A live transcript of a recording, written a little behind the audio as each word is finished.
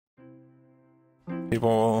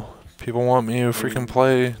People want me to freaking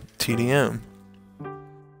play TDM.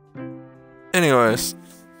 Anyways,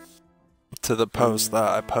 to the post that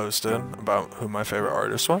I posted about who my favorite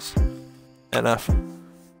artist was. NF.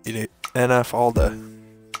 NF all day.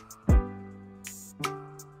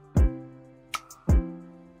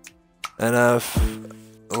 NF,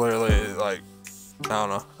 literally, like, I don't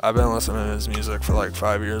know. I've been listening to his music for like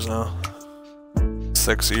 5 years now.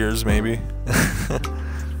 6 years maybe.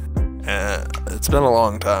 And it's been a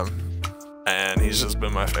long time. And he's just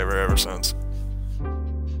been my favorite ever since.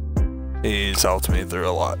 He's helped me through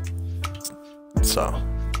a lot. So,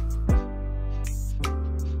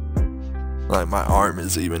 like, my arm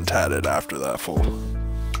is even tatted after that fool.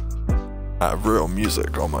 I have real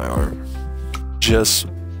music on my arm. Just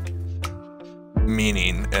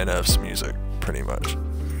meaning NF's music, pretty much.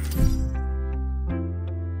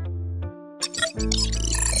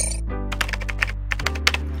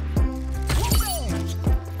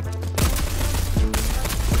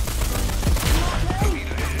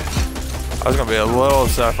 I was gonna be a little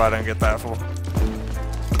upset if I didn't get that full.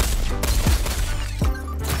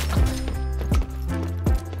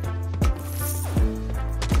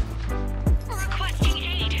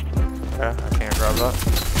 Yeah, I can't grab that.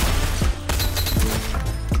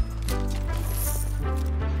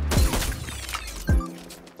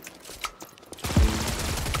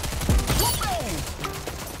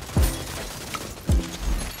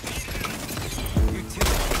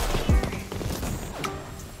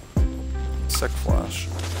 Sick flash.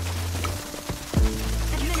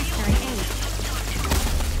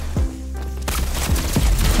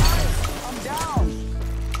 I'm down.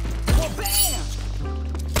 Oh, bam.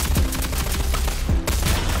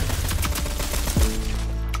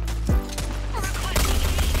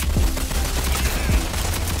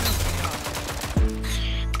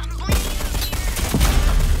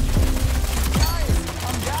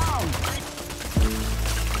 I'm down.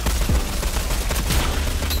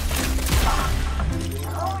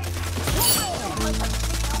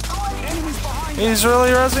 He's really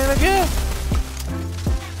resing again.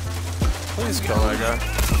 Please kill that guy.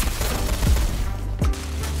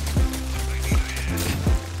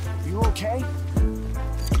 You okay?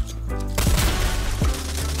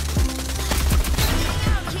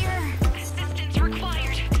 Out here. Assistance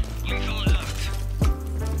required. Lethal alert.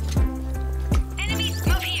 Enemies,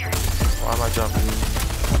 move here. Why am I jumping?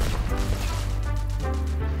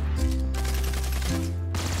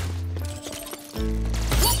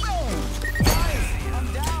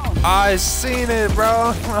 I seen it,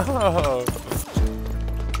 bro. No.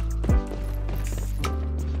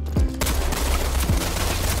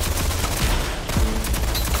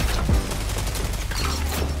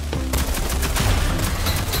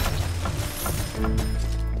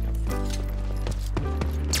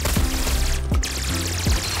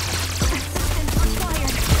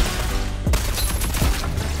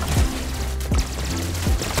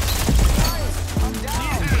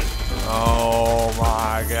 Oh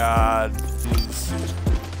my god. Jeez.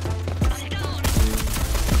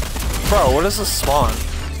 Bro, what is this spawn?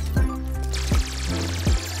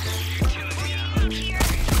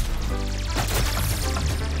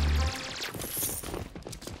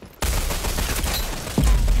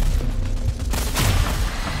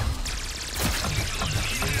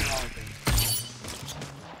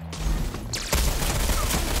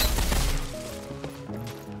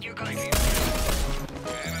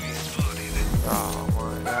 Oh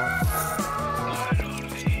my god.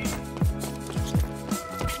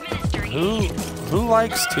 Who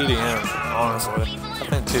likes TDM, honestly? I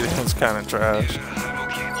think TDM's kind of trash.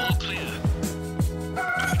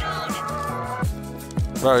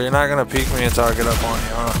 Bro, you're not gonna peek me until I get up on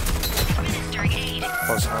you, huh?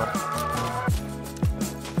 Close enough.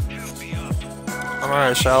 I'm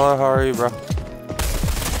alright, Shallow. How are you, bro?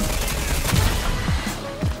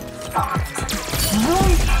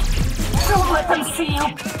 Don't let them see you!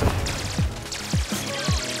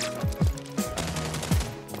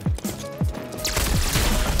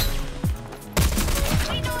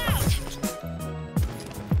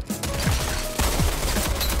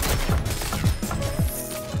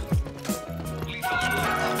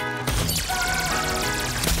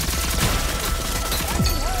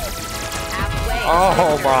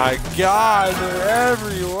 Oh my god, they're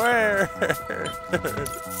everywhere!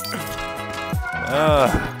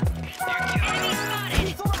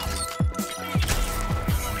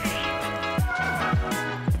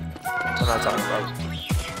 We're not talking about it.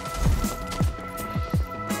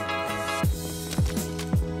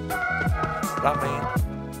 Not me.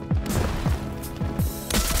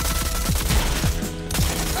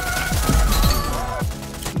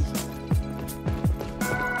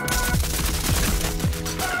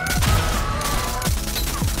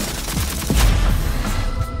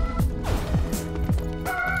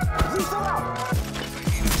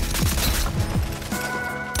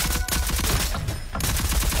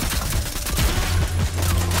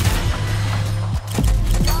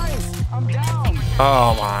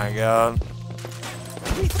 Oh my god.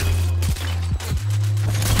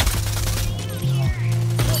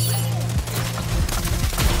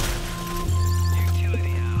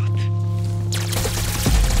 Utility out.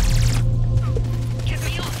 Get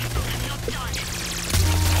me off. I'm not done.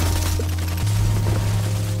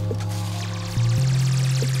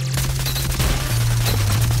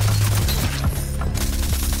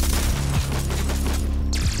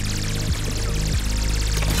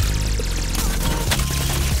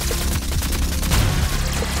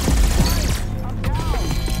 I'm down.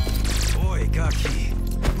 Boy, cocky.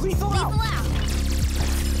 Lethal out. All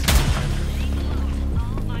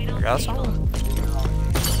vital I got stable. someone?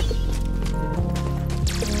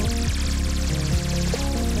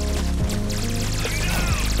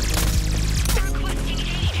 Requesting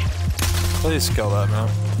aid. Please kill that man.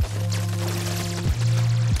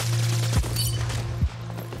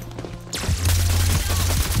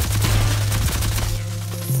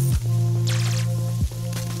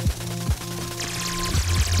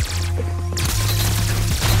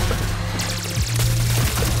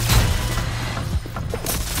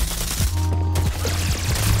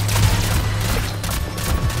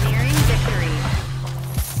 Nearing victory.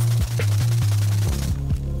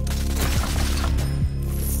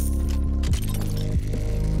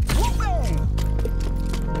 Whooping.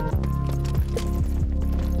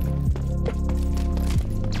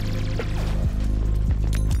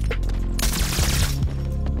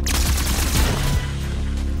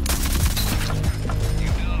 You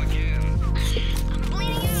down again. I'm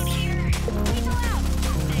bleeding out here. Lethal out.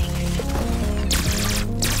 Thanks.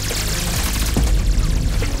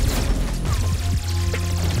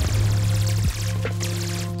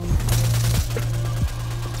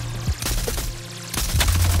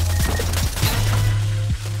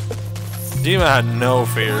 Dima had no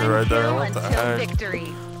fear right there. What the Until heck? victory.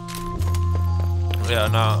 Yeah,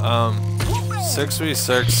 no,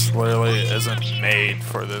 6v6 literally isn't made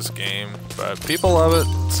for this game, but people love it,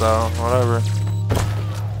 so whatever.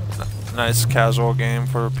 Nice casual game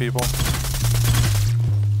for people.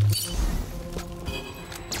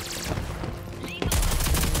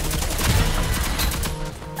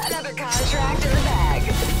 Another contract in the bag.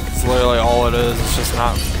 It's literally all it is. It's just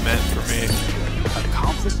not meant for me.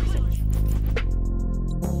 Accomplished.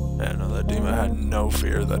 Yeah, no, that demon had no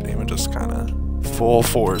fear. That demon just kind of full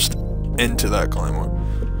forced into that claymore.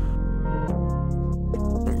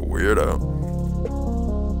 Like a weirdo.